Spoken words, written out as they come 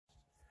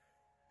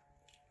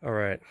All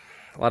right,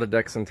 a lot of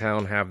decks in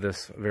town have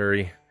this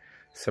very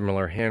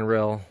similar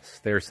handrail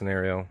stair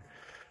scenario,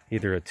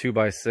 either a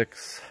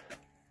 2x6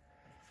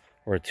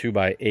 or a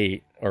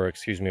 2x8, or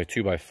excuse me, a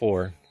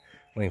 2x4,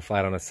 laying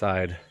flat on the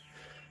side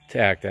to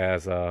act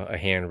as a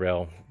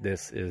handrail.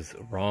 This is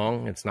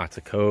wrong. It's not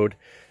to code,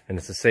 and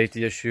it's a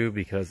safety issue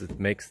because it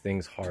makes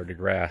things hard to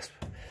grasp.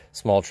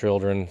 Small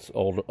children,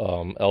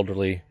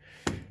 elderly,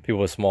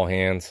 people with small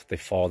hands, they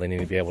fall, they need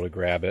to be able to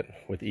grab it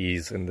with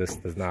ease, and this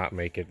does not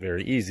make it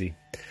very easy.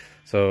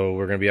 So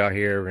we're going to be out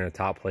here, we're going to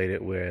top plate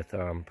it with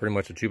pretty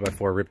much a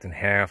 2x4 ripped in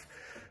half,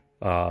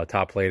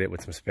 top plate it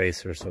with some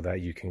spacers so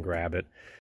that you can grab it.